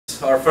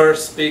introduce our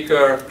first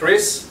speaker,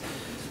 Chris.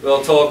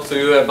 We'll talk to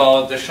you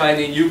about the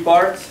shiny new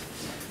part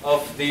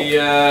of the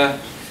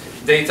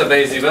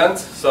database event.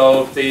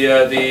 So the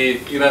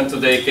event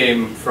today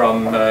came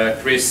from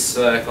Chris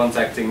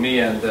contacting me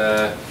and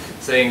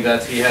saying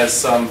that he has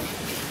some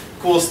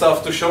cool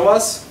stuff to show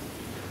us.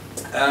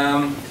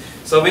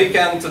 So we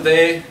can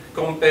today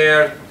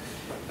compare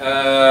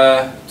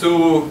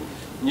two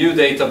new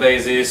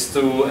databases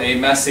to a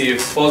massive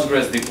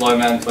Postgres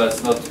deployment, but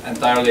it's not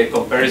entirely a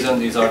comparison.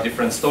 These are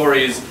different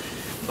stories,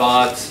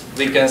 but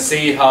we can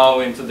see how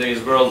in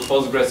today's world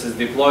Postgres is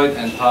deployed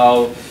and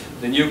how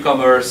the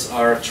newcomers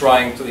are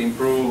trying to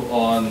improve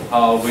on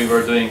how we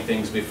were doing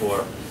things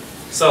before.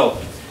 So,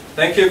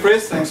 thank you,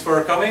 Chris. Thanks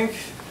for coming.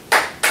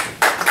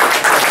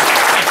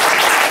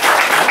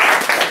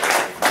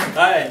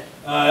 Hi.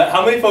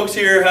 How many folks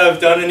here have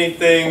done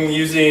anything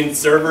using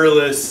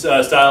serverless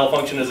style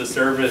function as a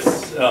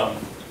service,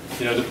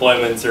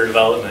 deployments or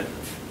development?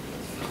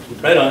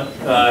 Right on.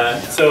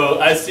 So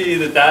I see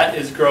that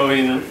is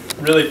growing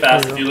really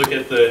fast. If you look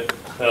at the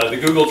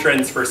Google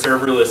trends for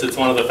serverless, it's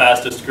one of the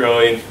fastest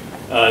growing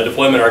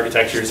deployment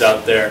architectures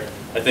out there.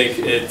 I think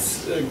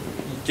it's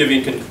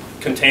giving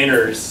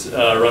containers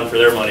a run for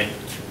their money.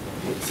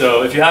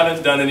 So if you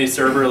haven't done any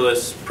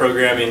serverless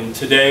programming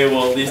today,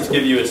 we'll at least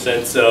give you a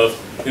sense of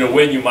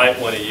when you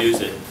might want to use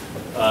it.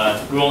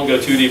 We won't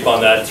go too deep on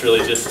that. It's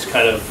really just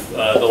kind of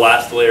the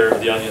last layer of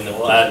the onion that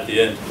we'll add at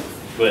the end.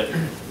 But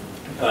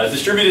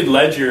distributed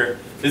ledger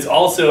is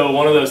also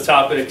one of those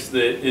topics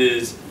that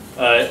is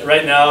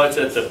right now it's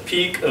at the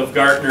peak of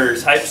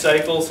Gartner's hype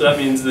cycle. So that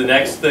means the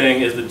next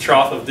thing is the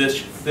trough of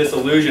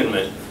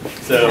disillusionment.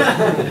 So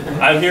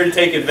I'm here to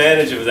take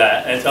advantage of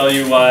that and tell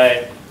you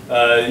why.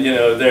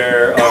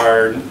 There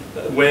are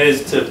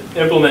ways to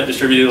implement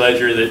distributed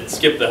ledger that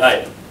skip the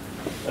hype.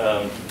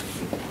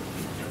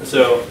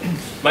 So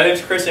my name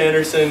is Chris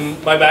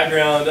Anderson. My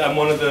background, I'm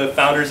one of the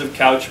founders of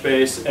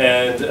Couchbase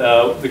and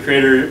the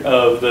creator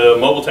of the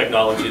mobile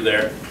technology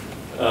there.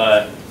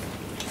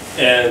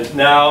 And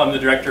now I'm the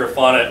director of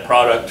Fauna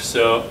product,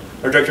 or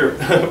director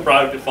of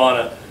product at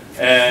Fauna.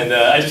 And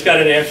I just got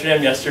into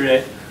Amsterdam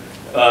yesterday.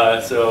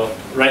 So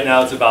right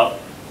now it's about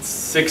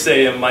 6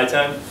 a.m. my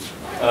time.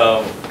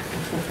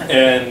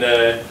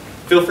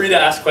 Feel free to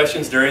ask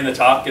questions during the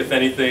talk. If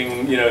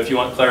anything, if you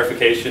want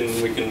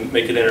clarification, we can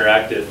make it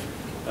interactive.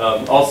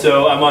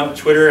 Also, I'm on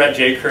Twitter at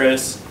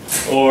jchris,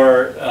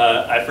 or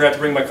I forgot to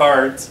bring my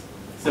cards,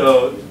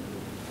 so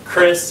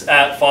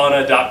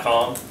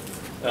chris@fauna.com,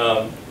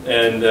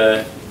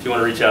 if you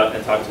want to reach out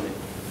and talk to me.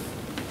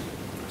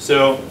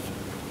 So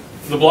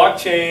the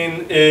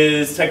blockchain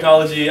is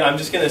technology I'm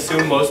just going to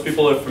assume most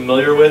people are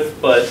familiar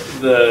with, but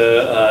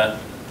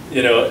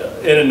in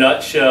a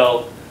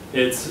nutshell,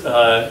 it's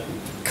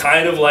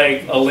kind of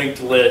like a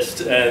linked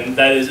list, and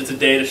that is, it's a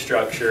data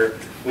structure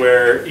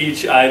where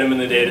each item in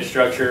the data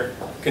structure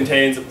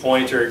contains a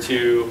pointer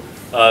to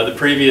the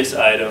previous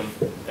item,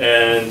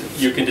 and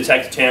you can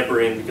detect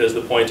tampering because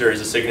the pointer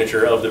is a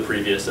signature of the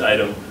previous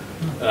item.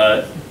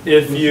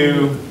 If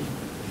you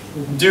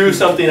do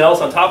something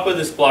else on top of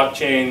this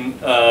blockchain,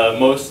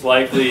 most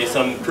likely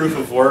some proof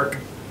of work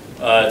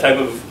type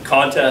of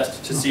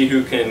contest to see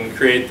who can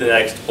create the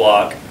next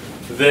block,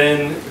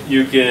 then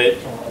you get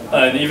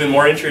an even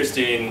more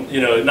interesting,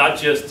 not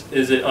just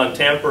is it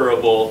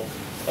untamperable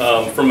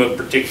from a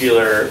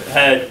particular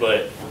head,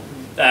 but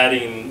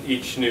adding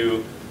each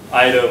new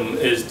item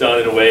is done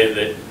in a way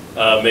that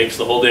makes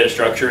the whole data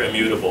structure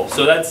immutable.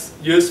 So that's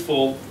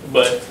useful,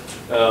 but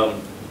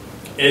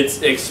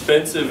it's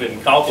expensive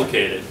and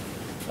complicated.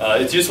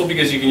 It's useful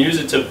because you can use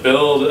it to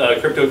build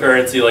a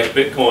cryptocurrency like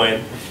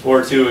Bitcoin,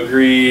 or to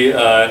agree,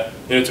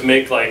 to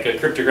make like a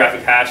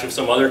cryptographic hash of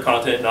some other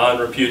content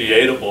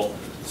non-repudiatable.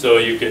 So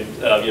you could,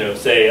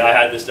 say, I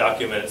had this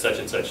document at such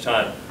and such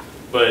time.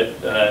 But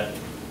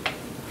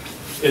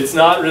it's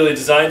not really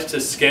designed to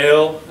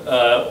scale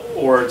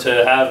or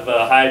to have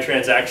a high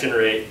transaction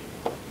rate.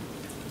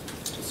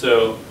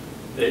 So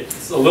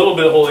it's a little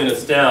bit holding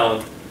us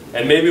down.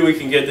 And maybe we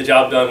can get the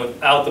job done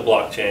without the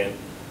blockchain.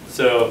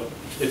 So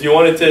if you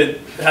wanted to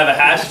have a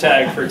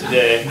hashtag for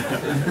today,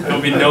 it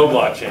would be no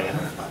blockchain,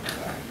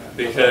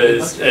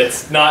 because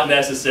it's not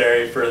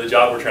necessary for the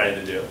job we're trying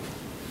to do.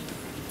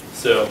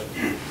 So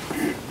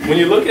when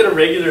you look at a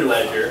regular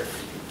ledger,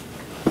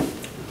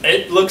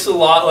 it looks a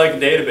lot like a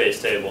database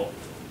table.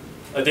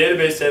 A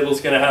database table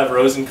is going to have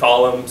rows and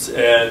columns,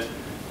 and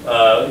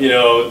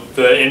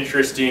the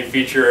interesting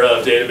feature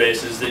of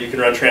databases is that you can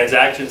run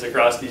transactions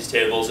across these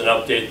tables and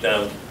update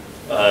them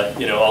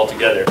all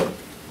together.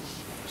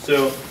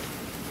 So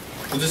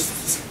we'll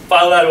just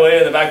file that away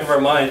in the back of our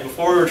minds.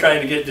 Before we were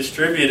trying to get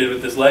distributed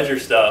with this ledger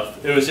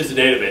stuff, it was just a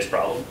database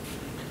problem.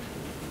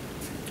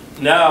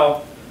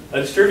 Now, a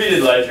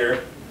distributed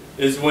ledger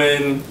is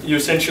when you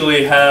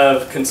essentially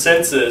have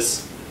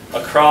consensus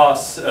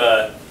across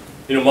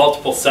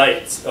multiple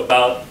sites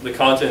about the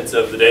contents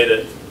of the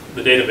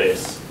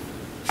database.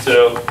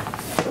 So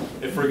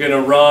if we're going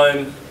to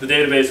run the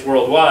database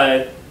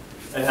worldwide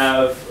and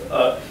have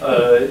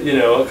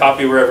a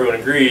copy where everyone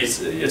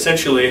agrees,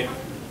 essentially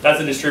that's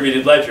a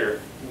distributed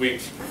ledger. We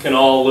can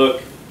all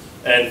look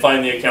and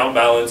find the account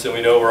balance, and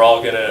we know we're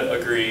all going to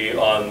agree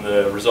on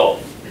the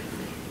result.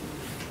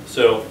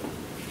 So,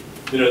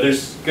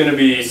 there's going to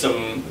be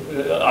some,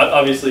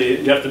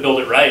 obviously you have to build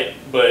it right,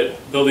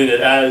 but building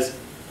it as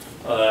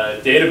a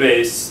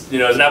database,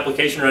 as an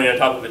application running on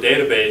top of a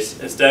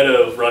database, instead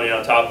of running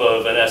on top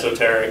of an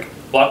esoteric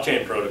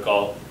blockchain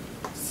protocol,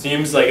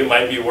 seems like it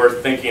might be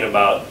worth thinking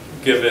about,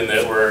 given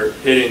that we're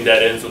hitting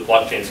dead ends with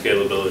blockchain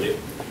scalability.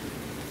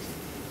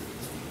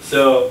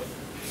 So,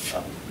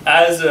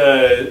 as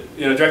a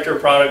director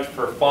of product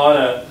for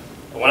Fauna,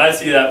 when I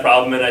see that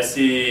problem and I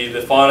see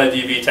the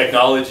FaunaDB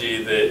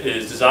technology that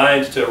is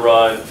designed to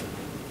run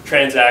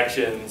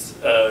transactions,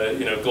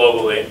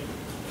 globally,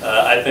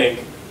 I think,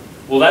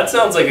 well, that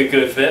sounds like a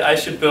good fit. I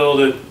should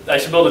build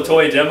a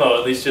toy demo,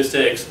 at least just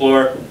to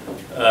explore,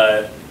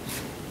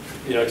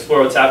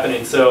 explore what's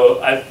happening.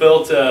 So I've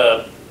built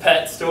a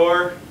pet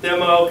store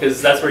demo,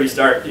 because that's where you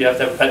start. You have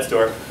to have a pet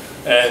store,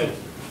 and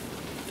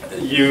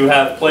you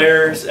have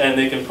players, and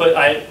they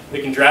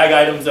can drag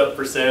items up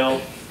for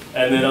sale,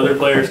 and then other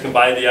players can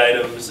buy the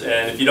items.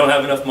 And if you don't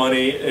have enough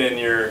money in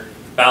your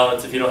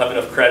balance, if you don't have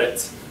enough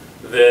credits,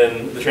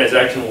 then the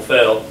transaction will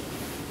fail.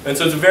 And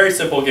so it's a very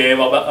simple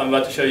game. I'm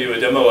about to show you a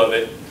demo of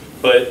it,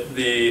 but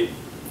the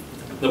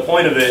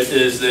point of it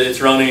is that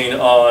it's running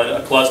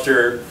on a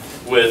cluster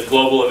with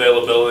global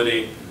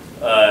availability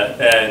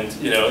and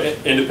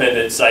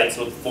independent sites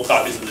with full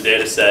copies of the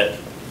data set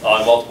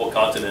on multiple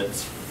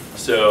continents.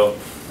 So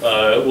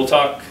we'll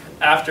talk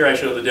after I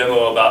show the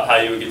demo about how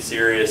you would get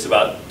serious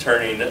about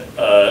turning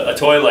a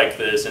toy like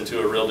this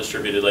into a real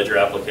distributed ledger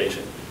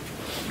application.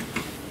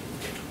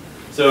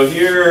 So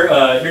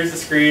here's the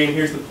screen,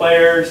 here's the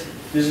players,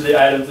 these are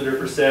the items that are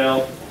for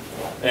sale,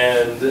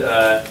 and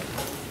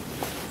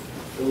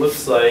it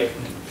looks like,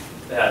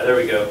 there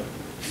we go.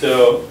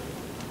 So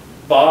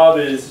Bob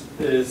is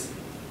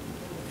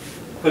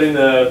putting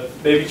the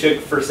baby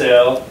chick for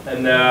sale,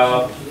 and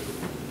now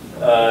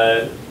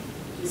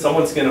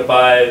someone's going to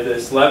buy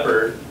this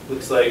leopard.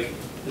 Looks like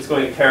it's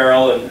going to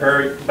Carol, and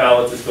her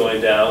balance is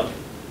going down.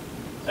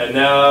 And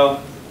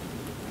now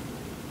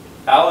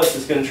Alice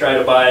is going to try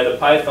to buy the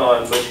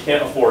python, but she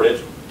can't afford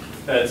it,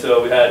 and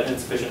so we had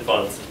insufficient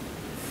funds.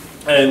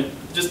 And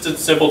just a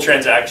simple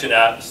transaction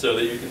app so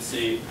that you can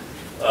see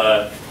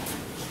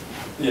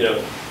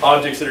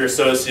objects that are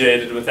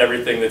associated with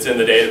everything that's in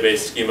the database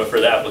schema for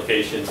the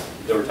application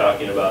that we're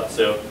talking about.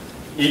 So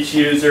each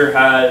user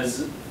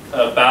has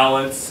a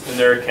balance in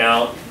their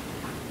account.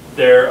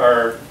 There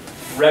are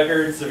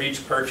records of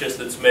each purchase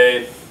that's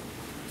made,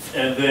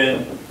 and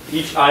then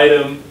each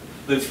item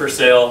that's for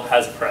sale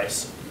has a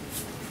price.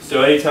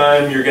 So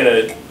anytime you're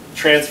going to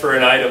transfer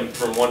an item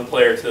from one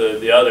player to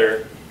the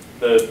other,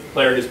 the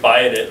player who's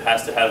buying it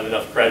has to have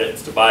enough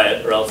credits to buy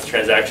it, or else the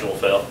transaction will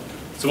fail.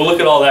 So we'll look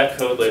at all that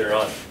code later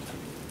on.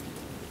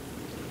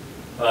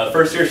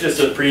 First, here's just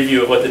a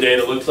preview of what the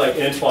data looks like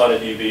in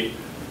FaunaDB.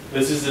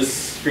 This is a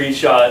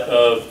screenshot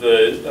of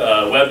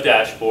the web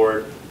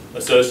dashboard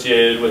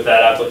associated with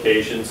that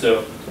application.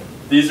 So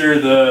these are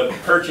the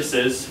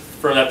purchases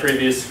from that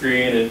previous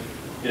screen, and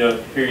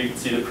here you can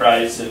see the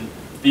price, and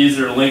these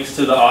are links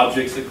to the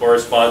objects that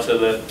correspond to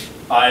the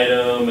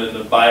item and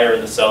the buyer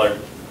and the seller.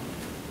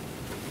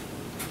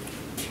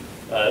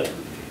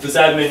 This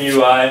admin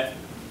UI,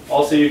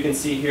 also you can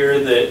see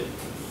here that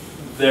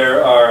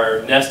there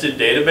are nested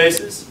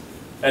databases,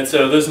 and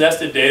so those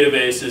nested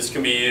databases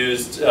can be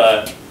used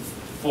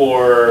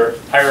for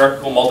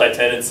hierarchical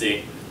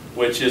multi-tenancy,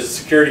 which is a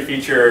security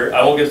feature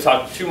I won't get to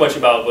talk too much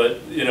about, but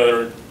in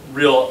a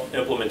real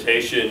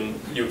implementation,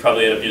 you would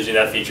probably end up using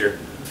that feature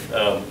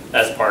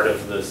as part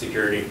of the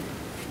security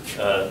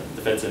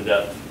defense in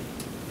depth.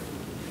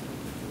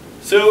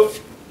 So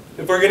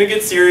if we're going to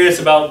get serious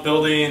about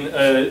building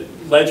a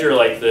ledger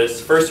like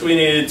this, first we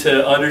need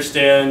to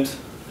understand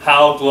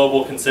how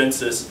global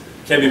consensus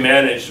can be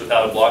managed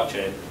without a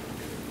blockchain.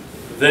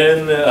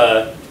 Then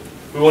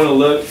we want to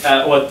look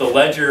at what the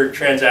ledger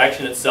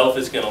transaction itself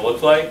is going to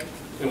look like,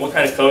 and what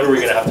kind of code are we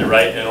going to have to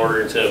write in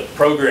order to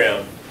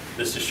program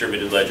this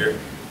distributed ledger.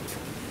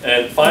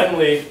 And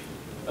finally,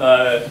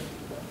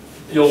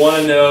 you'll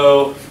want to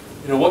know,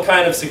 what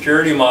kind of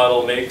security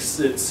model makes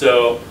it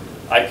so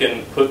I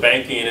can put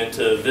banking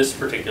into this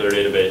particular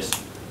database.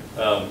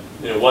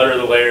 What are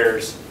the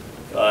layers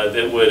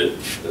that would,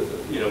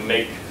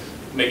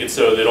 make it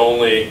so that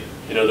only,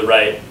 the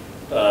right,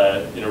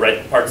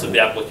 right parts of the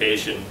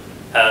application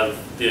have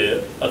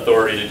the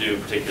authority to do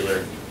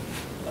particular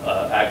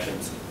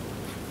actions.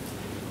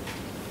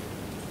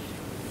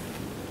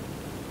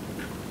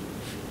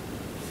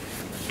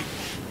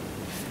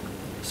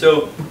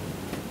 So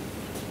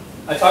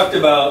I talked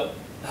about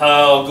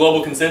how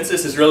global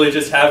consensus is really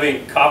just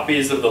having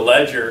copies of the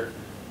ledger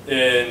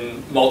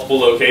in multiple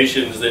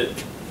locations that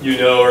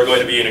are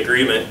going to be in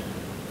agreement.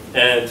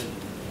 And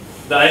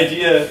the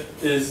idea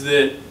is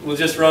that we'll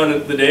just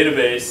run the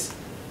database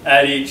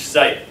at each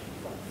site.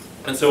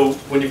 And so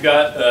when you've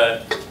got,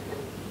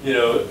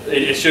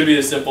 it should be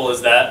as simple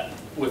as that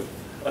with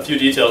a few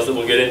details that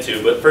we'll get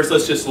into. But first,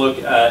 let's just look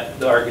at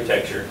the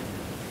architecture.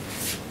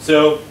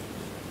 So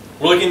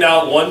we're looking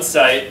now at one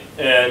site,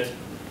 and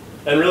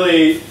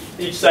really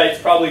each site's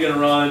probably going to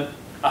run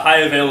a high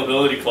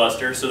availability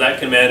cluster, so that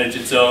can manage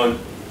its own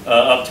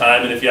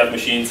uptime, and if you have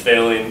machines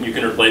failing, you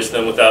can replace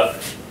them without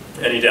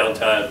any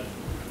downtime.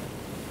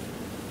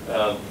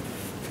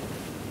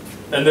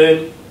 And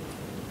then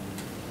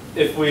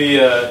if we,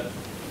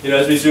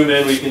 as we zoom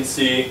in, we can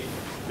see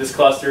this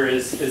cluster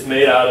is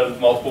made out of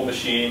multiple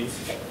machines,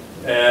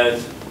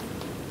 and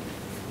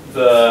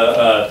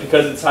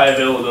because it's high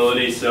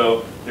availability,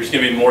 so there's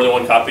going to be more than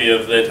one copy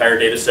of the entire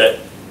data set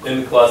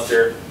in the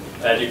cluster,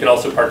 and you can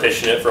also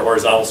partition it for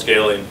horizontal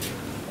scaling.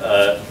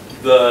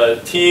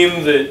 The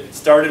team that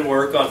started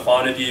work on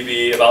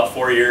FaunaDB about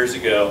 4 years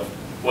ago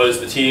was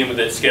the team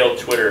that scaled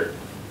Twitter.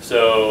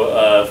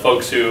 So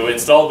folks who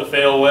installed the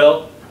fail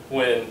whale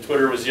when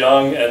Twitter was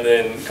young and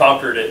then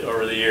conquered it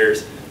over the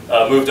years,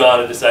 moved on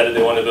and decided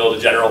they wanted to build a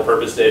general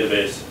purpose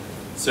database.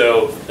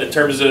 So in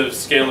terms of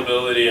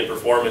scalability and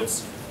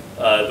performance,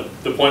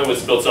 the point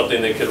was to build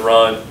something that could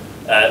run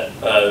at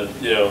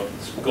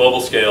global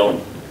scale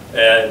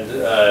and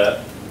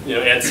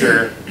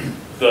answer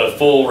the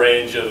full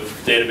range of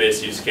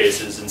database use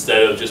cases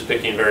instead of just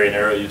picking very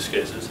narrow use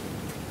cases.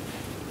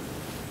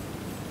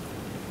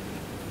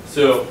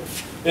 So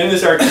in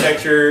this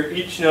architecture,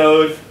 each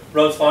node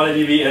runs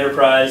FaunaDB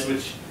Enterprise,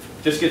 which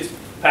just gets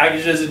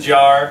packaged as a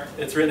jar.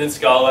 It's written in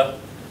Scala,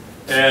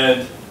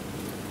 and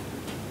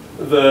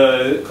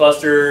the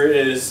cluster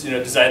is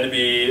designed to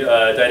be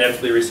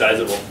dynamically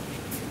resizable.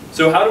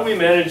 So how do we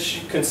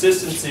manage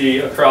consistency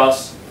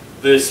across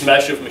this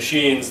mesh of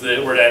machines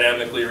that we're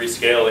dynamically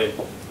rescaling?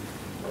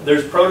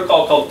 There's a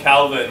protocol called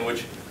Calvin,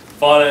 which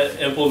Fauna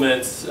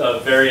implements a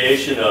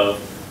variation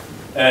of,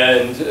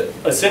 and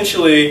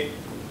essentially,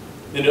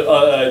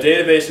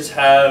 databases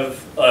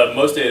have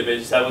most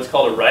databases have what's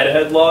called a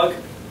write-ahead log,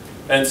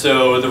 and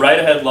so the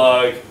write-ahead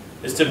log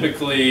is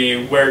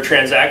typically where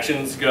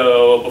transactions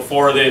go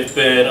before they've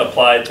been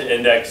applied to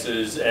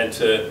indexes and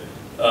to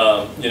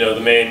the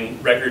main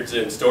records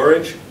in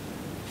storage.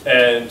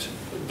 And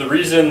the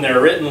reason they're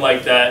written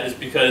like that is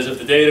because if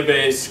the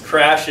database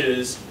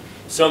crashes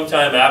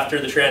sometime after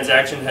the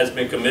transaction has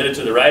been committed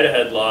to the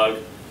write-ahead log,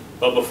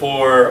 but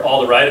before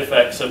all the write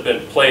effects have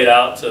been played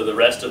out to the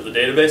rest of the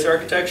database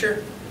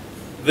architecture,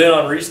 then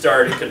on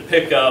restart it can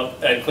pick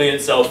up and clean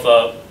itself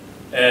up,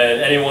 and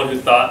anyone who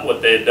thought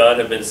what they had done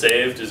had been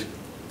saved,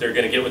 they're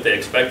going to get what they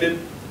expected.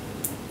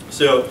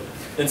 So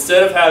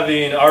instead of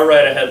having our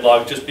write-ahead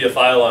log just be a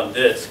file on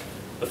disk,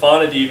 the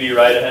FaunaDB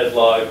write-ahead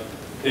log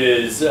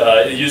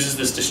it uses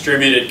this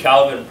distributed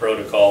Calvin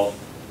protocol,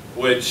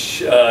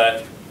 which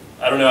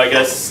I don't know, I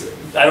guess,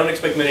 I don't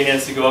expect many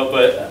hands to go up,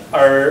 but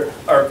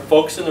are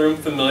folks in the room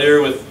familiar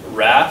with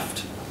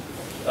Raft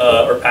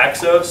or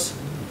Paxos?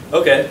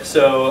 Okay,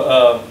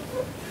 so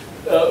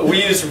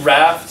we use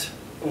Raft.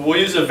 We'll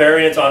use a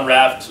variant on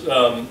Raft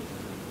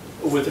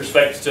with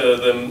respect to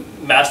the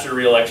master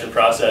reelection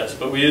process,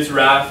 but we use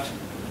Raft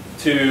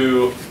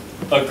to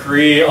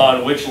agree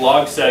on which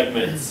log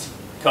segments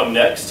come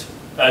next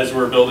as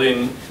we're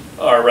building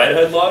our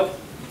write-ahead log.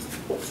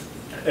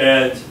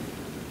 And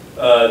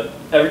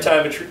every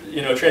time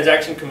a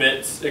transaction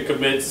commits, it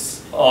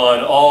commits on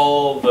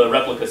all the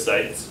replica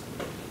sites.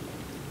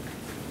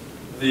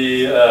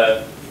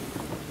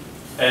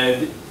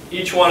 And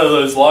each one of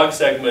those log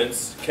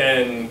segments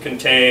can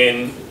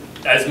contain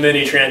as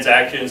many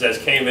transactions as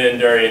came in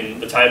during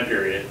the time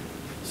period.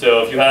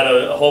 So if you had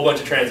a whole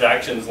bunch of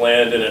transactions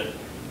land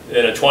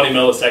in a 20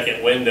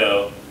 millisecond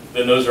window,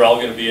 then those are all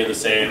going to be in the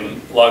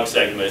same log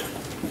segment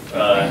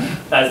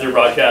as they're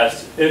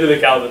broadcast into the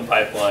Calvin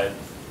pipeline.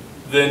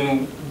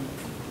 Then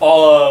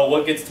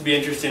what gets to be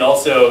interesting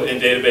also in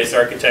database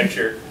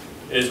architecture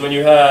is when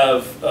you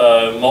have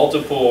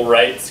multiple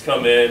writes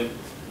come in,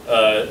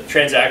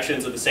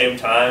 transactions at the same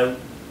time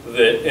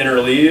that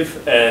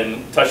interleave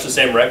and touch the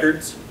same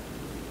records.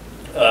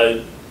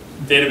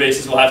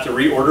 Databases will have to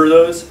reorder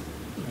those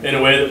in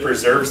a way that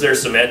preserves their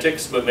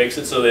semantics but makes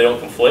it so they don't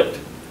conflict.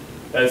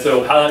 And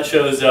so how that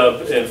shows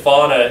up in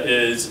Fauna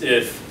is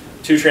if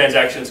two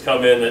transactions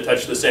come in that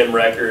touch the same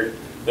record,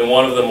 then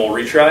one of them will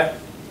retry.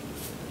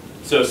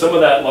 So some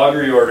of that log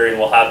reordering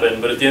will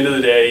happen, but at the end of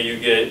the day you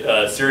get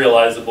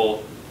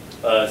serializable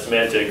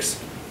semantics,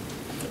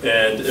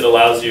 and it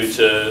allows you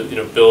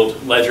to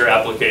build ledger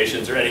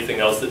applications or anything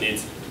else that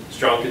needs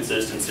strong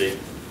consistency.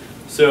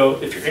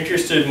 So if you're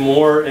interested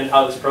more in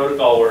how this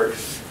protocol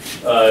works,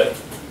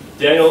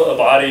 Daniel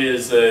Abadi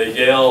is a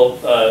Yale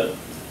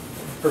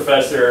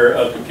professor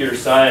of computer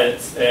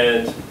science,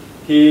 and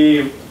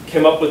he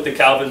came up with the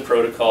Calvin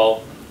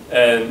protocol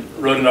and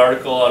wrote an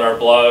article on our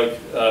blog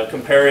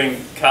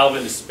comparing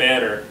Calvin to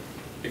Spanner,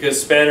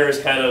 because Spanner is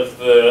kind of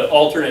the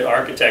alternate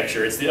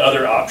architecture. It's the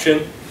other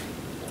option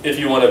if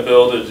you want to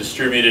build a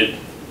distributed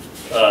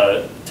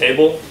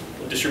table,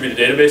 a distributed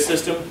database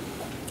system.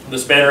 The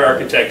Spanner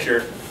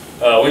architecture,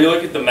 when you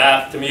look at the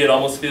math, to me it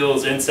almost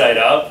feels inside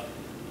out,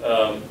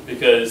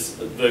 because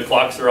the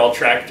clocks are all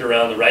tracked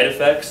around the write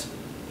effects,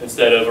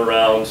 instead of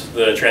around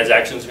the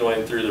transactions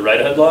going through the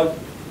write-ahead log.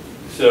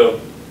 So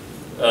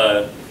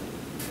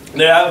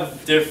they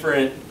have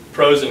different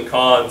pros and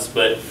cons,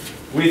 but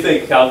we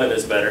think Calvin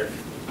is better.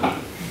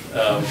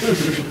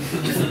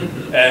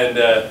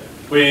 And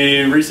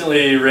we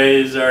recently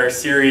raised our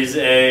Series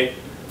A,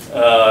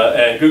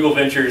 and Google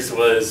Ventures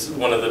was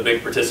one of the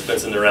big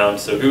participants in the round,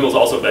 so Google's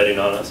also betting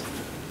on us.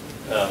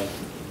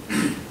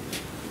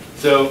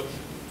 So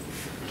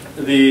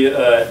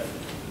the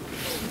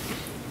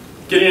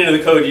getting into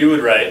the code you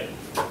would write,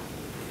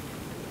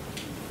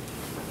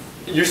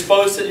 your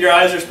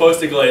eyes are supposed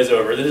to glaze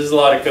over. This is a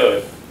lot of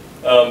code.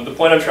 The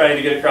point I'm trying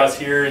to get across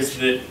here is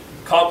that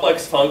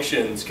complex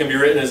functions can be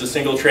written as a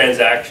single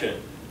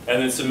transaction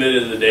and then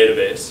submitted to the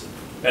database.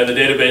 And the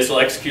database will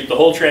execute the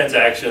whole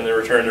transaction and then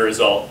return the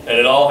result. And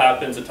it all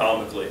happens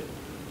atomically.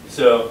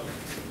 So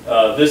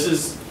this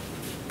is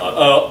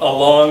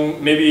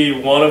along maybe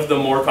one of the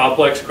more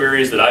complex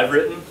queries that I've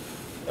written.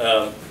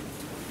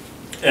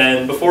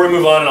 And before we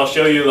move on, I'll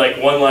show you like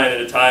one line at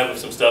a time of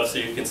some stuff so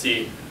you can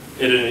see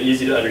it in an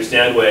easy to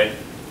understand way.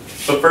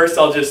 But first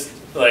I'll just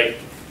like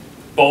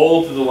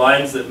bold the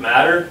lines that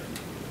matter,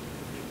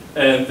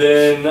 and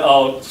then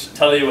I'll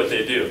tell you what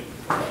they do.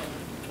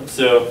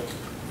 So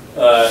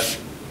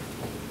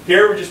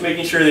here we're just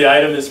making sure the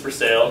item is for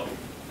sale.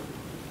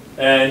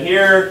 And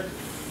here,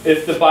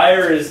 if the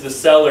buyer is the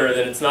seller,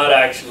 then it's not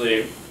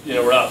actually,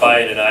 we're not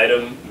buying an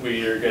item.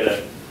 We are going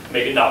to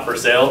make it not for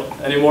sale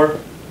anymore.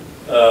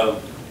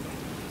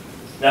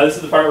 Now this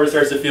is the part where it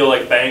starts to feel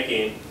like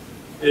banking.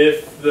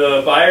 If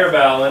the buyer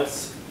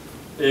balance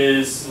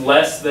is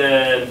less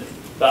than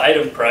the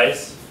item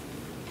price,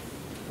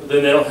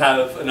 then they don't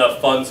have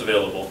enough funds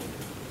available.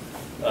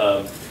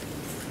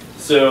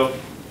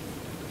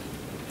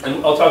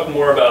 And I'll talk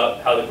more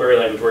about how the query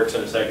language works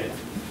in a second.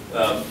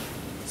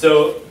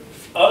 So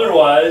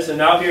otherwise, and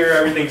now here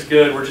everything's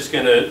good, we're just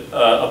going to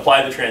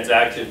apply the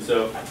transaction.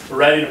 So we're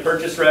writing a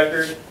purchase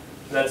record.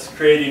 That's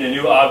creating a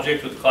new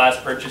object with class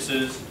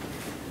purchases.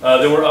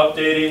 Then we're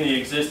updating the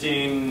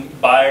existing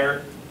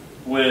buyer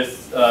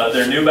with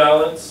their new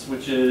balance,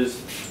 which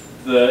is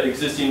the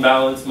existing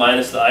balance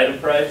minus the item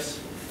price.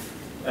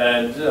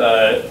 And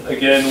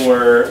again,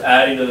 we're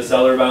adding to the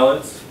seller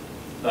balance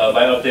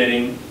by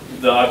updating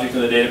the object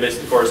in the database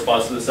that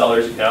corresponds to the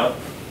seller's account.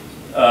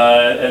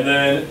 And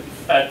then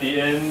at the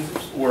end,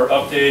 we're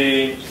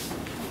updating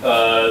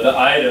the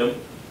item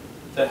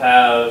to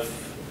have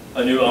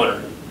a new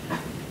owner.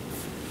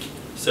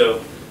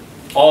 So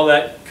all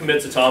that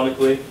commits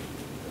atomically,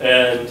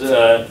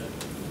 and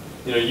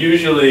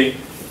usually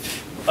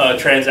a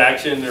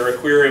transaction or a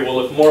query will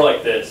look more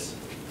like this.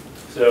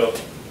 So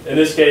in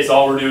this case,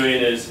 all we're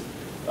doing is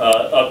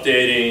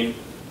updating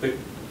the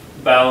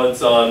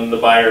balance on the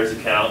buyer's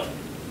account,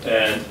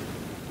 and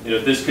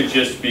this could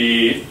just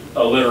be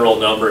a literal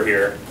number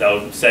here. That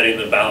would setting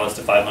the balance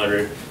to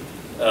 500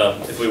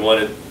 if we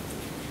wanted.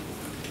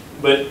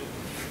 But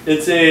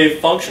it's a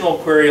functional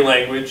query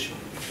language.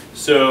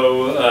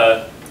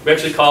 So we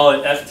actually call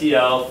it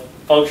FTL,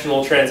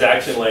 Functional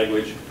Transaction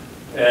Language.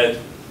 And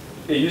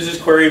it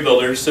uses query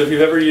builders. So if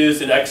you've ever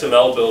used an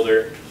XML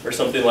builder or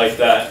something like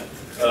that,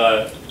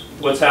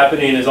 what's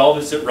happening is all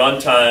this at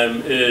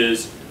runtime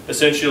is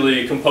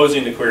essentially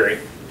composing the query.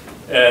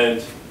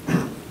 And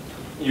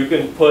you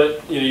can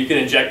put, you can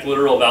inject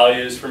literal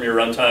values from your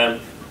runtime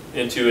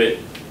into it.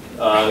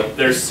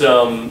 There's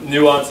some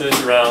nuances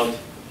around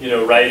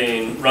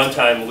writing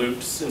runtime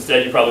loops.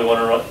 Instead, you probably want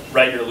to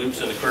write your loops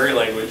in the query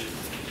language.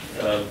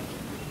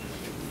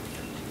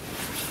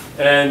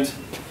 And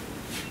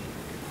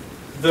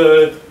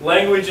the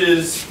language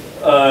is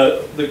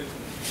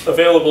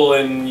available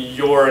in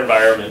your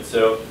environment.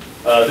 So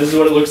this is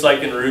what it looks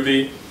like in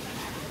Ruby.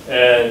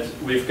 And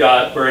we've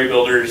got query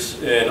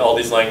builders in all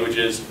these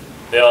languages.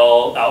 They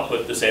all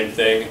output the same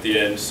thing at the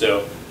end.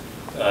 So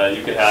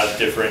you can have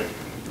different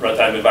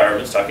runtime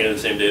environments talking to the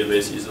same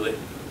database easily.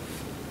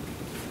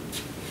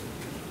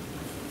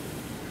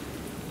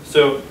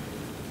 So,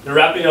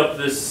 wrapping up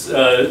this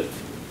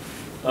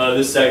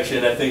this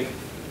section, I think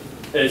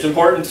it's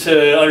important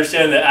to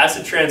understand that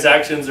ACID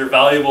transactions are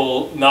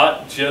valuable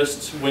not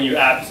just when you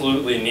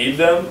absolutely need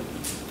them,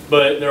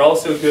 but they're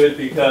also good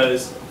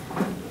because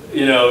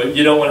you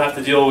don't want to have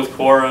to deal with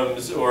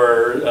quorums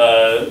or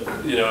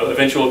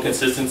eventual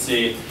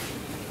consistency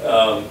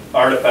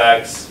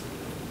artifacts,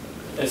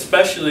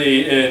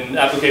 especially in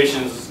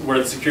applications where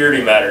the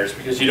security matters,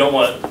 because you don't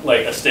want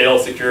like a stale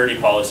security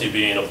policy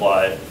being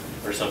applied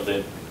or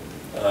something.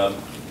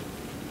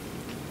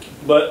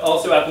 But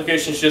also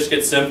applications just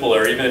get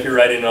simpler. Even if you're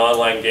writing an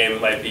online game,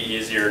 it might be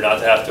easier not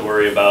to have to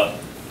worry about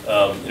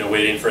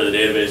waiting for the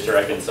database to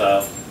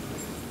reconcile.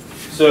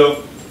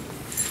 So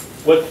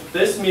what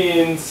this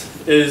means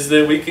is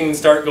that we can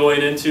start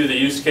going into the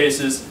use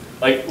cases.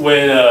 Like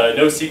when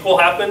NoSQL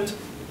happened,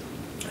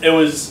 it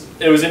was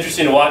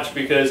interesting to watch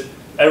because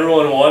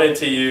everyone wanted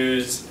to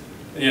use,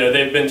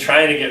 they've been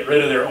trying to get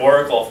rid of their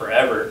Oracle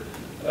forever.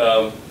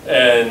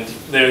 And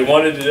they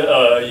wanted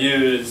to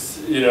use,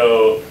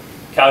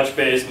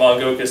 Couchbase,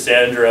 Mongo,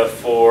 Cassandra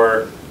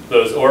for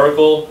those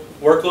Oracle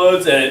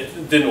workloads, and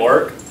it didn't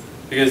work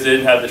because they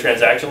didn't have the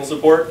transactional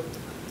support.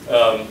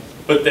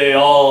 But they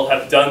all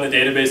have done the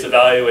database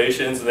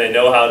evaluations, and they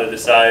know how to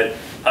decide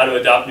how to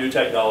adopt new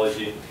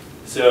technology.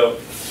 So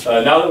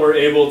now that we're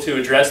able to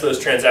address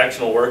those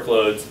transactional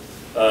workloads,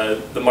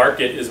 the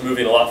market is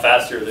moving a lot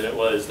faster than it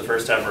was the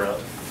first time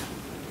around.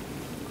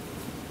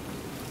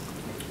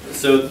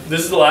 So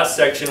this is the last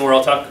section where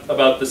I'll talk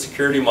about the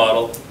security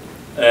model,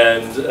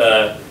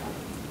 and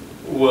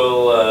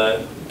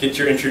we'll get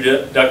your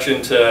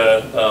introduction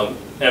to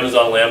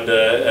Amazon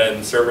Lambda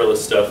and serverless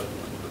stuff.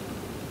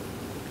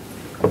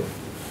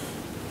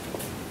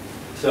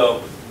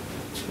 So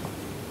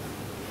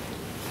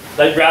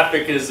that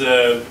graphic is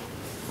a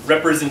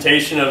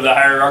representation of the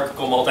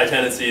hierarchical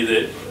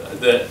multi-tenancy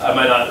that I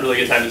might not really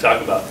get time to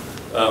talk about.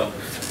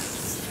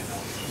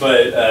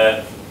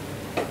 But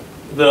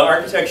the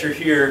architecture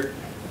here,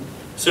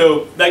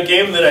 so that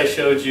game that I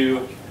showed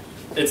you,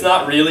 it's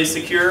not really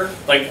secure.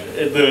 Like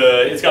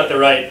it's got the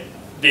right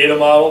data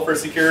model for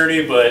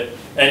security, but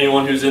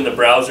anyone who's in the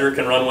browser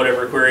can run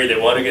whatever query they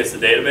want against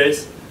the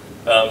database.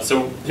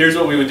 So here's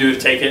what we would do to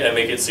take it and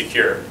make it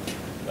secure.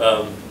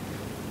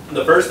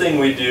 The first thing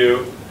we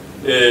do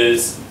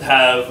is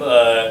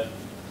have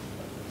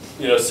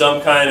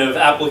some kind of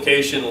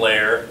application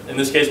layer. In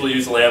this case, we'll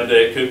use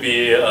Lambda. It could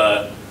be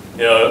a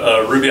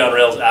Ruby on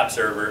Rails app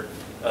server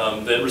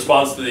that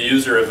responds to the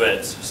user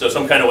events. So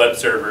some kind of web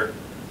server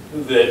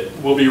that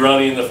will be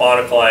running the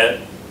Fauna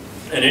client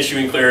and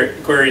issuing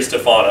queries to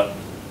Fauna.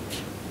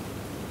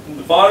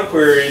 The Fauna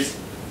queries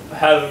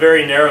have a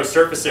very narrow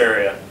surface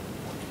area.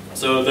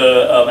 So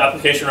the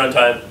application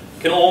runtime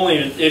can only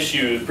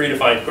issue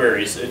predefined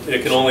queries.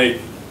 It can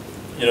only,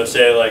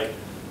 say like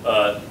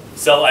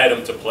sell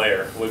item to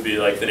player would be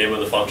like the name of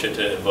the function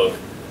to invoke,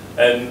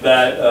 and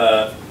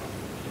that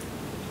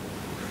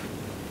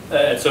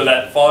so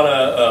that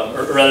Fauna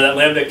or rather that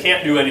Lambda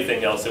can't do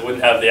anything else. It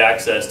wouldn't have the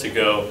access to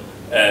go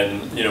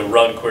and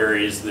run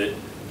queries that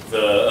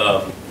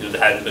that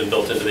hadn't been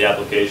built into the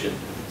application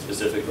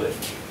specifically.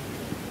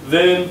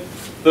 Then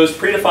those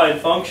predefined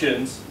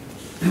functions,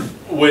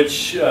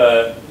 which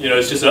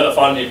is just a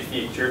FaunaDB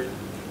feature,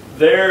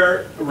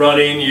 they're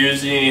running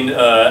using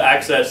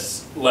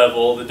access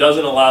level that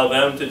doesn't allow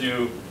them to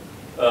do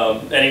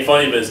any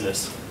funny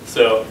business.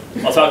 So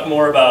I'll talk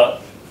more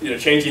about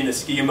changing the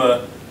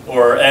schema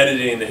or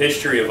editing the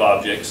history of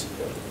objects,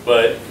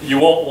 but you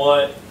won't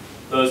want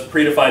those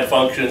predefined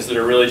functions that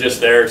are really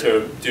just there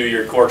to do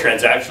your core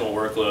transactional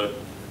workload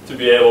to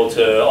be able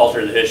to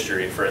alter the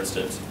history, for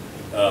instance.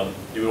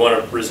 You would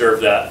want to reserve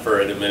that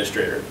for an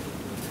administrator.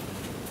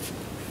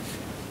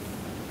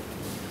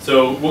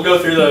 So we'll go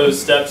through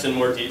those steps in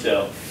more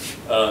detail.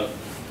 So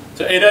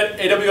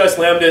AWS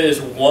Lambda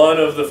is one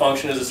of the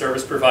function as a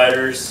service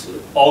providers.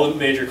 All the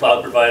major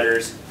cloud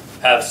providers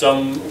have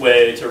some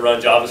way to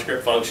run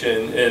JavaScript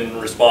function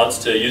in response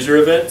to user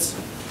events.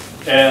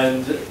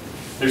 And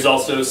there's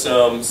also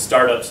some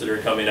startups that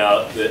are coming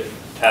out that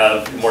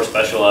have more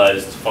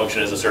specialized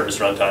function as a service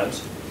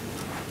runtimes.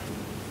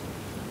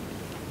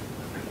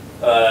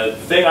 The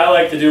thing I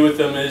like to do with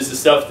them is the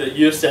stuff that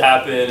used to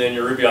happen in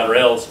your Ruby on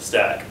Rails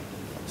stack.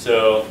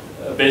 So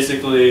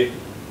basically,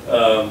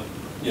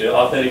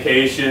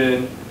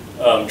 authentication,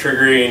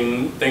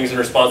 triggering things in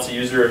response to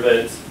user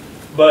events.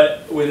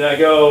 But when I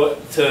go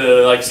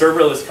to like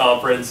serverless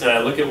conference and I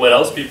look at what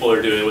else people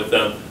are doing with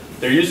them,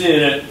 they're using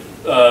it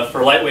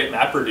for lightweight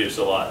MapReduce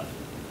a lot.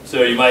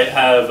 So you might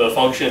have a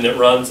function that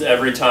runs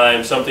every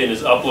time something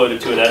is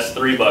uploaded to an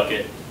S3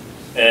 bucket,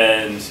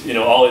 and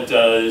all it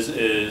does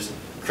is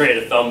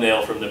create a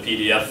thumbnail from the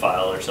PDF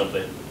file or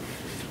something.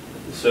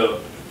 So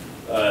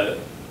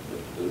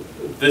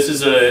this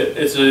is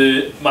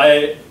it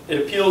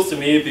appeals to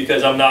me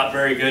because I'm not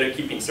very good at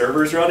keeping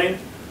servers running,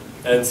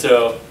 and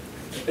so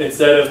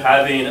instead of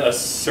having a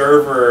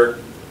server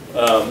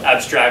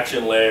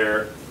abstraction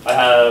layer, I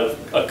have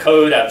a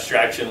code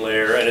abstraction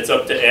layer, and it's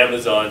up to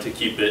Amazon to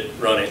keep it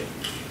running.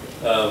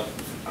 So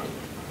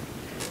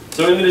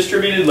in the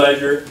distributed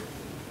ledger,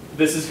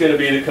 this is going to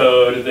be the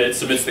code that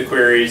submits the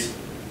queries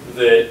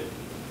that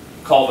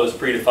call those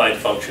predefined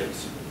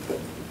functions.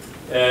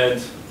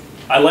 And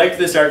I like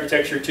this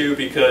architecture too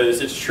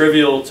because it's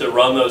trivial to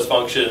run those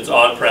functions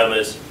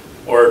on-premise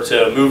or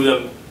to move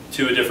them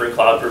to a different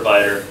cloud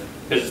provider,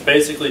 because it's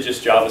basically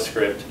just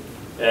JavaScript.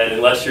 And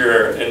unless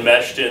you're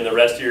enmeshed in the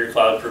rest of your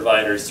cloud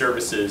provider's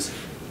services,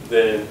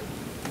 then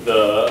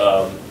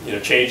the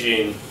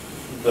changing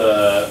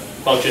the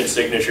function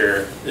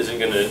signature isn't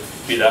going to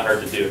be that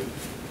hard to do.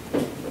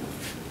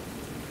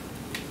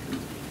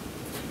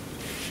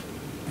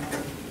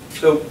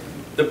 So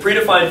the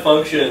predefined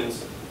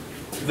functions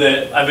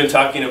that I've been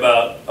talking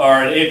about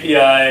are an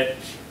API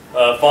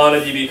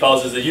FaunaDB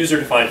calls as a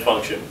user-defined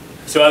function.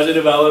 So as a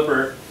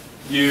developer,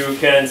 you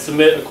can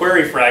submit a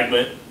query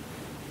fragment,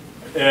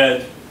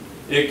 and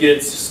it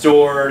gets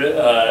stored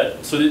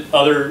so that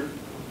other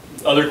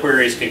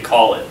queries can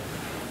call it.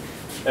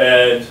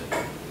 And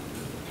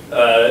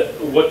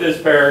what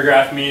this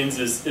paragraph means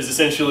is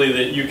essentially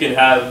that you can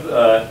have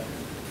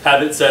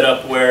it set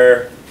up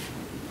where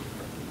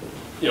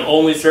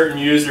only certain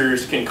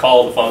users can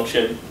call the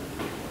function,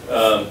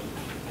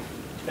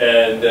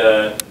 and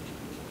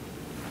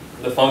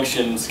the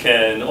functions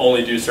can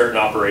only do certain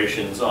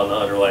operations on the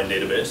underlying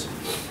database,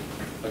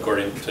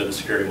 according to the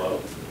security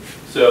model.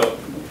 So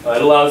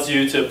it allows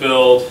you to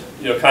build,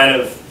 kind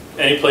of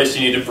any place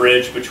you need to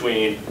bridge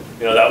between,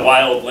 that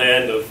wild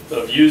land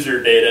of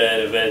user data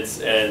and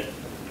events and,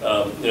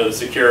 the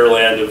secure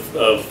land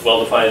of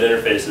well-defined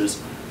interfaces.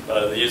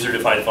 The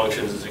user-defined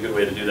functions is a good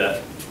way to do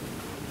that.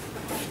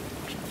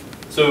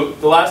 So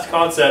the last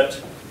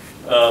concept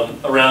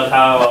around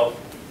how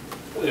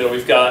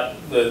we've got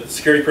the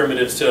security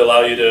primitives to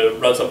allow you to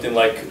run something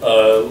like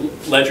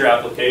ledger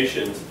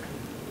applications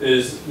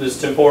is this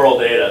temporal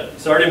data.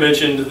 So I already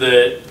mentioned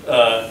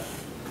that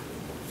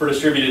for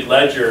distributed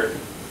ledger,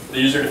 the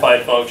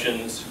user-defined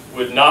functions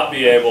would not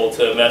be able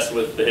to mess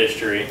with the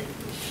history.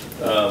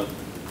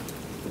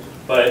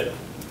 But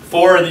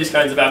for these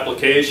kinds of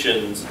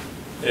applications,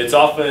 it's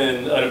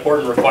often an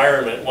important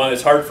requirement. One,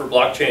 it's hard for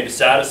blockchain to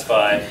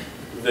satisfy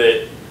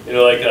that,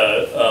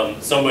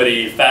 like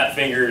somebody fat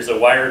fingers a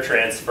wire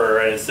transfer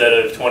and instead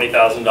of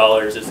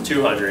 $20,000, it's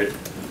 $200.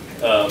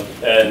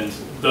 And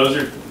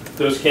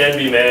those can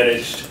be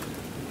managed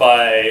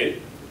by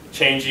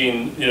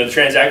changing, the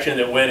transaction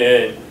that went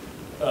in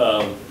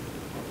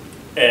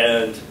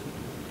and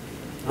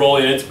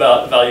rolling its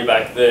value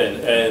back then.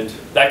 And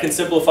that can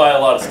simplify a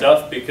lot of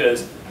stuff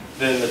because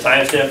then the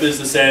timestamp is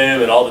the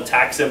same and all the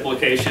tax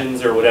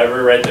implications or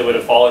whatever, right, that would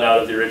have fallen out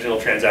of the original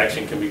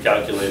transaction can be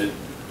calculated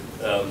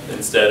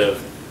instead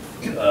of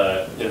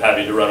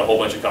having to run a whole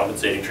bunch of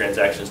compensating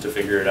transactions to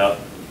figure it out.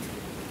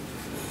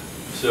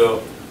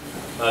 So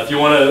if you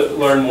want to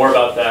learn more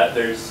about that,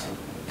 there's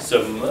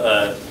some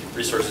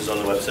resources on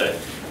the website.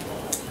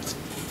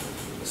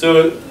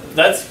 So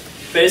that's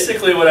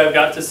basically what I've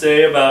got to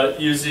say about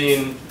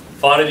using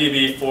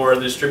FaunaDB for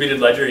the distributed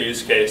ledger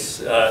use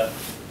case.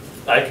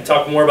 I could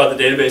talk more about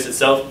the database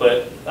itself,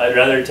 but I'd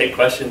rather take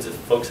questions if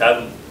folks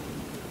have them.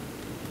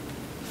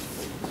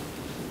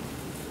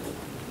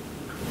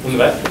 In the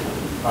back?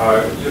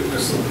 You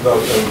said that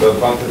the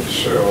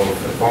advantage of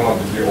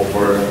FaunaDB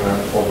over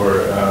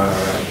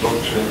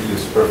blockchain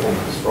is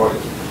performance,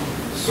 right?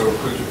 So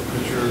could you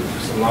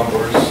give some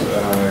numbers?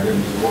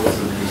 What's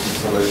the biggest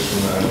installation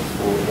and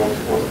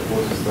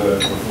what is the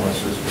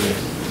performance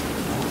experience?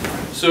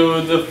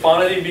 So the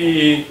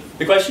FaunaDB,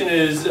 the question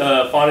is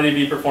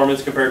FaunaDB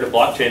performance compared to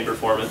blockchain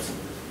performance.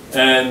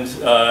 And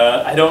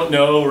I don't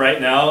know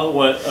right now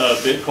what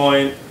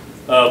Bitcoin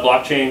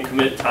blockchain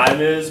commit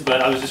time is,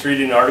 but I was just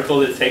reading an article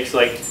that it takes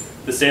like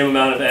the same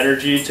amount of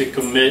energy to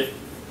commit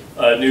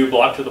a new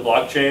block to the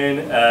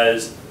blockchain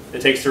as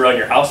it takes to run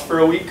your house for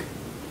a week.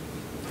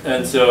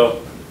 And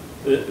so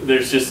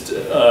there's just,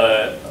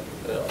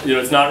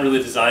 it's not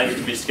really designed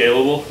to be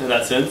scalable in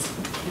that sense.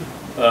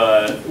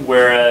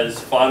 Whereas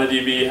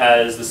FaunaDB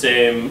has the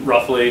same,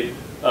 roughly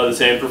the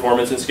same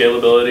performance and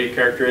scalability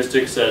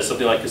characteristics as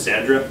something like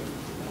Cassandra.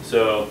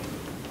 So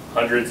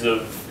hundreds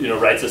of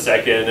writes a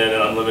second and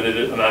an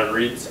unlimited amount of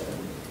reads.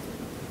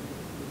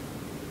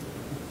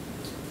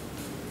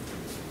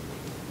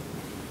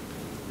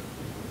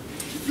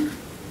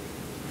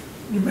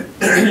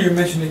 You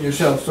mentioned it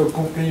yourself, so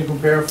can you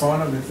compare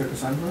Fauna with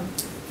Cassandra?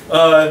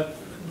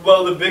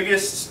 Well, the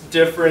biggest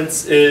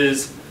difference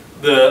is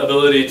the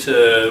ability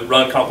to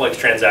run complex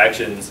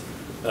transactions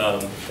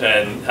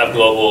and have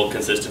global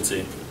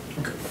consistency.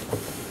 Okay.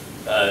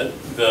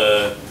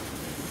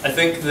 I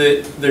think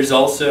that there's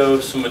also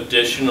some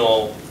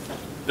additional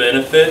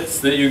benefits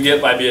that you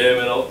get by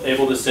being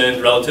able to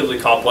send relatively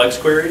complex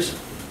queries,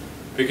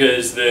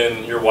 because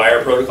then your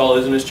wire protocol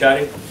isn't as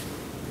chatty.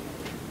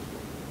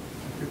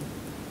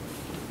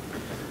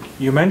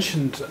 You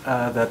mentioned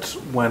that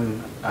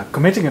when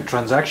committing a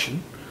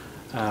transaction,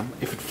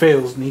 if it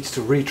fails, needs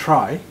to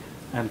retry,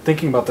 and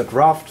thinking about that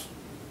raft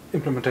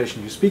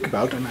implementation you speak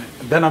about, and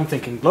then I'm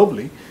thinking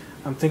globally,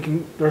 I'm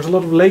thinking there's a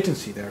lot of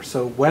latency there.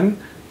 So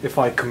if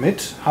I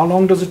commit, how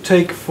long does it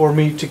take for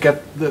me to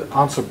get the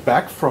answer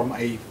back from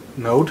a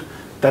node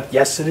that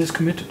yes, it is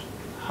committed?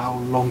 How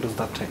long does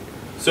that take?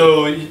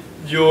 So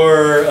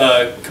your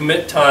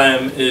commit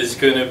time is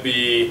going to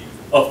be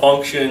a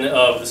function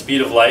of the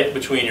speed of light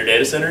between your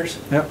data centers.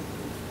 Yep.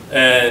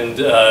 And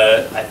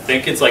I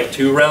think it's like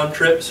 2 round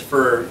trips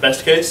for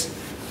best case.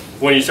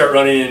 When you start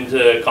running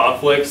into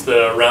conflicts,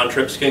 the round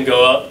trips can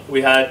go up.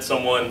 We had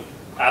someone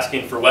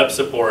asking for web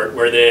support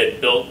where they had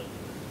built,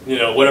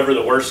 whatever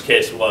the worst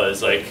case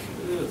was, like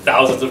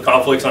thousands of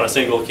conflicts on a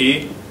single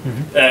key.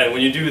 Mm-hmm. And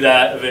when you do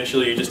that,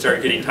 eventually you just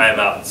start getting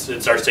timeouts.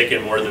 It starts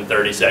taking more than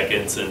 30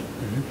 seconds, and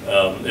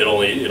it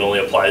only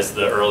applies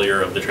the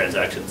earlier of the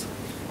transactions.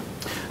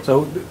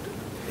 So,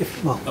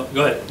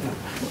 go ahead.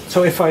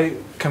 So if I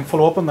can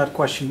follow up on that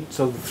question,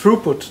 so the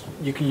throughput,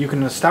 you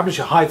can establish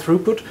a high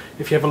throughput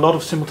if you have a lot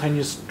of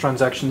simultaneous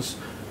transactions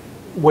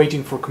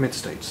waiting for commit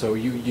state. So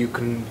you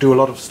can do a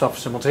lot of stuff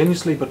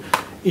simultaneously, but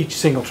each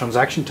single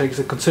transaction takes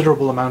a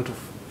considerable amount of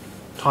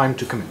time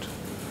to commit.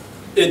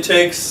 It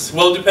takes,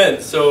 well, it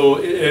depends. So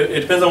it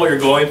depends on what you're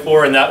going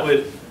for, and that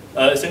would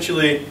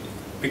essentially,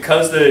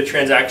 because the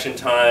transaction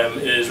time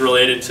is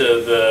related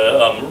to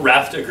the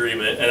Raft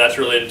agreement, and that's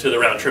related to the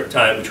round trip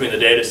time between the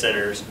data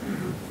centers,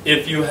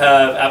 if you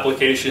have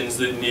applications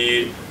that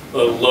need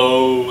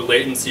low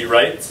latency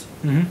writes,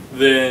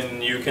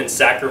 then you can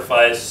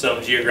sacrifice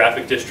some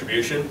geographic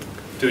distribution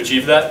to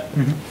achieve that.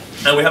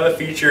 And we have a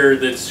feature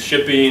that's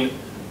shipping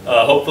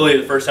hopefully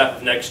the first half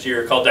of next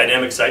year called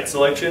dynamic site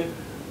selection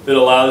that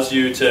allows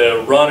you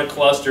to run a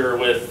cluster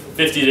with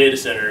 50 data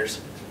centers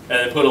and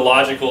then put a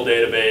logical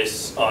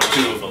database on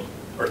 2 of them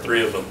or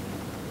 3 of them,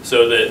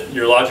 so that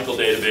your logical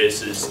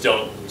databases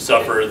don't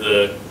suffer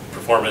the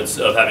performance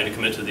of having to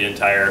commit to the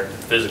entire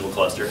physical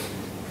cluster.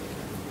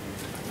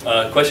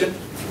 Question?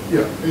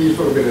 Yeah, can you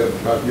talk a bit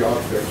about the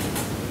architecture?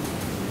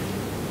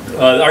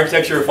 The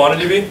architecture of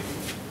FaunaDB?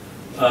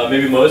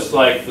 Maybe most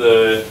like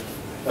the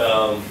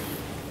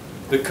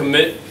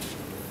commit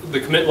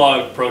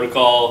log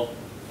protocol,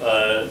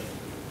 the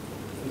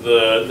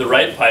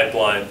write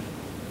pipeline.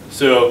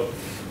 So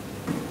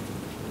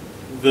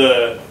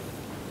the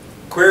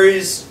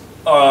queries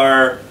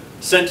are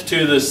sent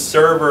to the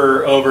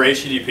server over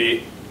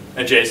HTTP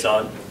and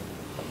JSON,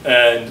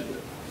 and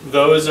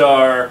those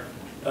are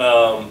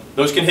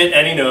those can hit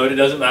any node. It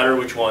doesn't matter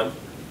which one,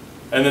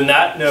 and then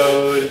that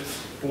node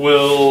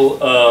will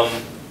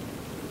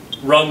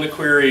run the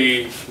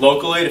query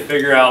locally to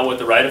figure out what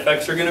the write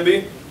effects are going to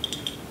be,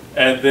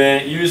 and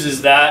then it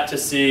uses that to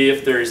see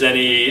if there's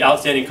any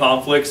outstanding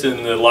conflicts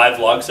in the live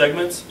log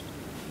segments,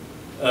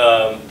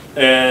 and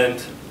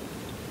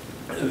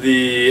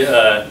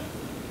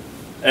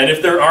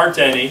if there aren't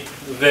any,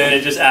 then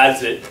it just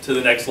adds it to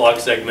the next log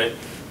segment.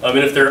 And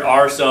if there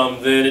are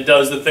some, then it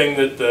does the thing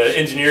that the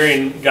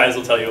engineering guys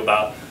will tell you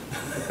about,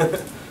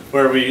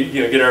 where we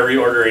get our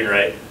reordering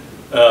right.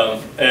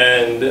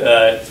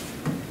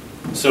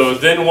 So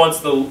then once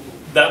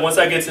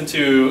that gets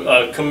into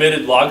a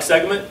committed log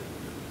segment,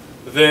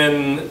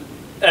 then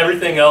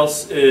everything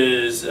else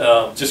is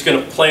just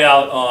going to play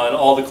out on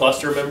all the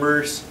cluster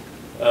members.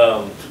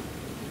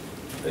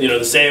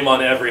 The same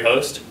on every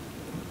host.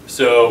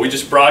 So we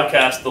just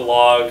broadcast the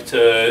log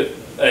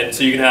and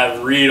so you can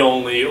have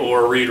read-only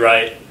or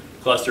read-write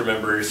cluster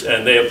members,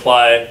 and they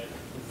apply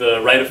the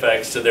write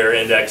effects to their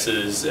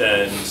indexes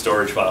and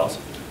storage files.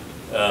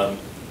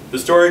 The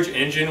storage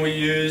engine we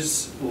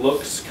use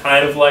looks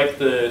kind of like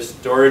the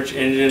storage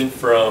engine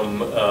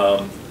from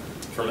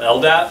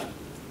LDAP,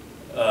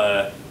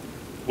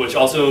 which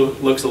also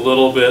looks a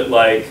little bit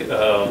like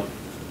the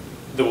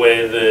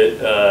way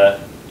that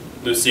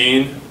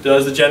Lucene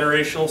does the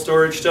generational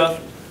storage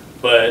stuff,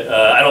 but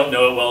I don't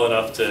know it well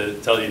enough to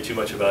tell you too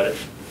much about it.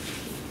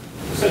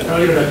 You said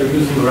earlier that you're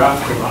using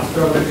Raft for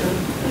master election,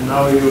 and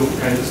now you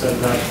kind of said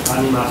that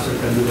any master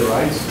can do the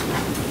writes.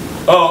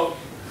 Oh,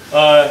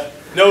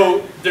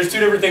 no, there's 2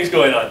 different things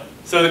going on.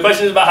 So the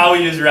question is about how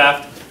we use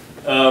Raft.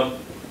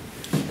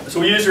 So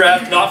we use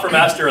Raft not for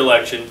master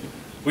election.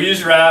 We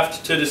use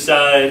Raft to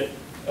decide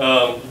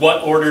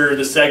what order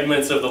the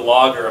segments of the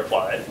log are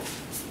applied.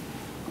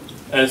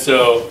 And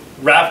so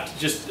Raft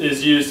just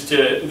is used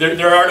to,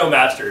 there are no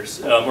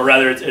masters, or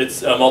rather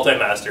it's a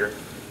multi-master,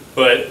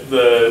 but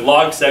the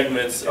log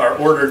segments are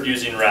ordered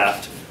using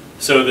Raft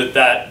so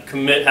that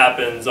commit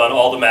happens on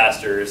all the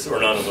masters or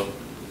none of them.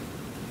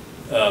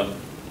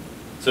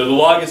 So the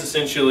log is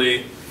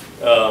essentially,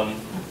 the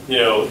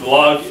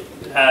log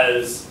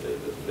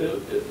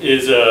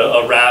is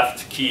a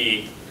Raft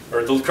key,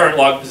 or the current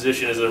log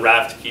position is a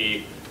Raft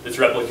key that's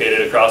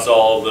replicated across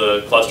all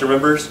the cluster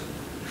members.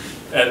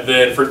 And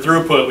then for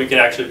throughput, we can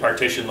actually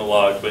partition the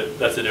log, but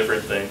that's a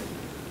different thing.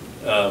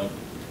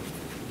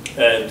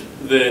 And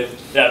then,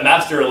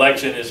 master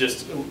election is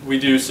just, we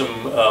do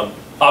some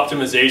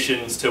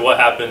optimizations to what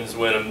happens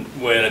when a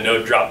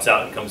node drops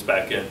out and comes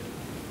back in.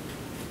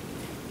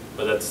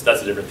 But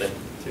that's a different thing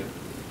too.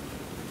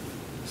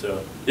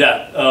 So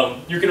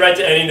you can write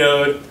to any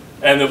node,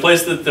 and the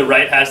place that the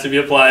write has to be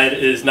applied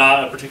is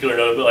not a particular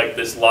node, but like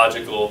this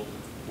logical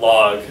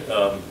log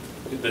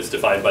that's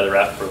defined by the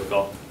Raft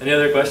protocol. Any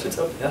other questions?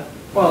 Oh, yeah.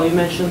 Well, you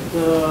mentioned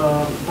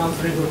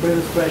answering the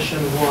previous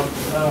question, what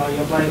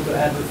you're planning to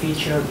add the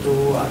feature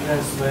to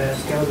address the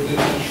scalability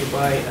issue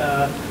by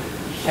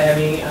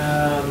having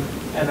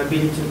an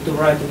ability to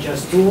write to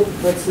just 2,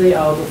 let's say,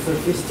 out of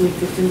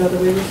 15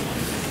 databases.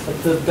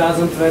 But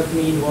doesn't that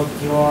mean what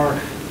you're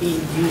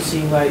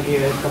inducing like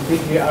a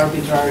completely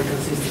arbitrary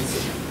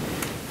consistency?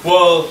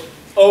 Well,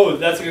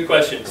 that's a good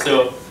question.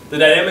 So the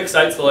dynamic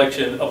site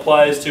selection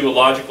applies to a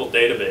logical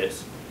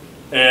database,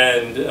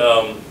 and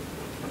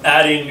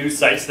adding new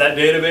sites to that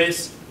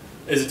database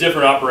is a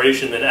different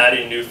operation than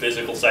adding new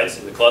physical sites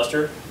to the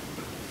cluster.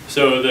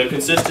 So the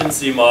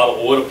consistency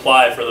model would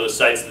apply for those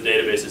sites the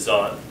database is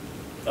on.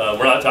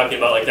 We're not talking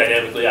about like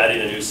dynamically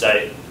adding a new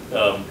site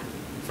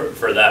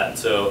for that.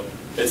 So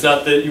it's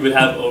not that you would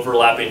have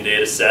overlapping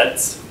data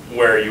sets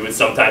where you would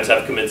sometimes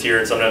have commits here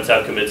and sometimes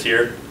have commits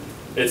here.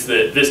 It's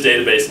that this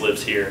database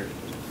lives here.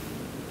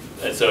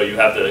 And so you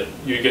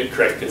get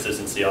correct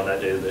consistency on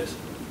that database.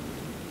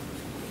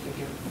 Thank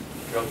you.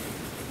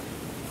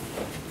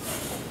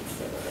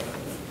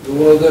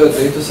 Do all the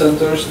data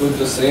centers look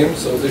the same?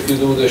 So if you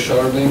do the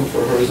sharding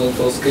for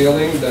horizontal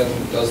scaling, then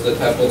does that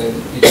happen in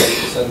each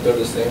data center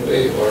the same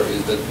way, or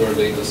is that per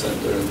data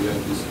center and you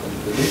have this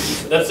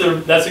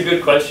completely? That's a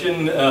good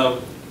question.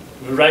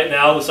 Right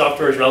now, the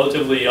software is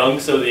relatively young,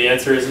 so the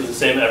answer is the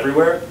same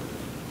everywhere.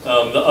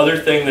 The other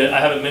thing that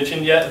I haven't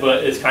mentioned yet,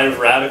 but is kind of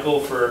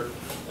radical for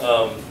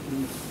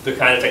the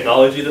kind of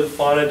technology that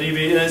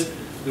FaunaDB is,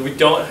 we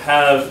don't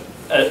have,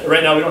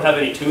 right now we don't have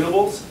any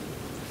tunables.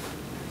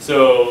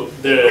 So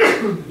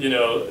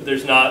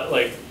there's not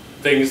like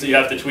things that you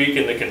have to tweak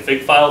in the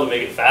config file to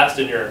make it fast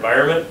in your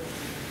environment.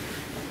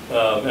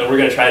 And we're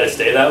going to try to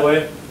stay that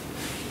way.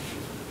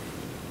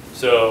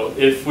 So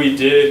if we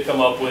did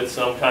come up with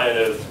some kind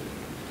of,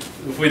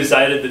 if we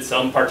decided that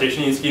some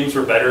partitioning schemes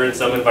were better in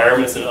some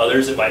environments than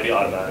others, it might be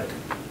automatic.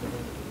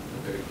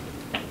 Okay.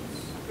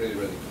 Really,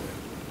 really.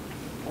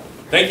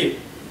 Thank you.